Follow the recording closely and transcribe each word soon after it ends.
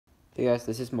Hey guys,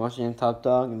 this is Martian and Top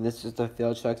Dog, and this is the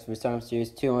Field Trucks for Storm Series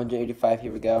 285.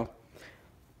 Here we go.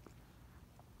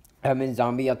 I'm in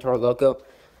Zombie, El Toro Loco.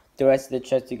 The rest of the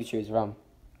chests you can choose from: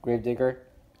 Gravedigger,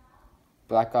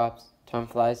 Black Ops,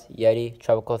 Tonflies, Yeti,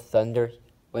 Tropical Thunder,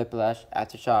 Whiplash,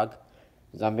 Aftershock,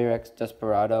 Zombie Rex,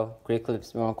 Desperado, Great Clip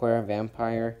Smoker,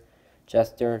 Vampire,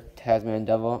 Jester, Tasman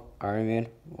Devil, Iron Man,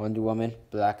 Wonder Woman,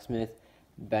 Blacksmith,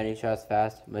 Benny Shots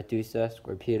Fast, Medusa,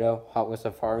 Scorpedo, Hot Wheels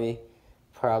Safari,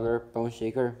 Prowler, Bone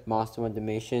Shaker, Monster One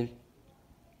Dimension,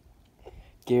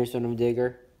 Gear Stone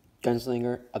Digger,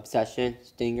 Gunslinger, Obsession,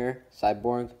 Stinger,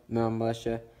 Cyborg, Metal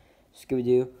Militia,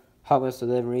 Scooby-Doo, Hot Wheels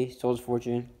Delivery, Soul's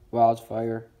Fortune,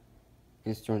 Wildfire,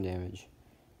 and Storm Damage.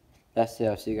 That's it.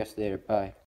 I'll see you guys later. Bye.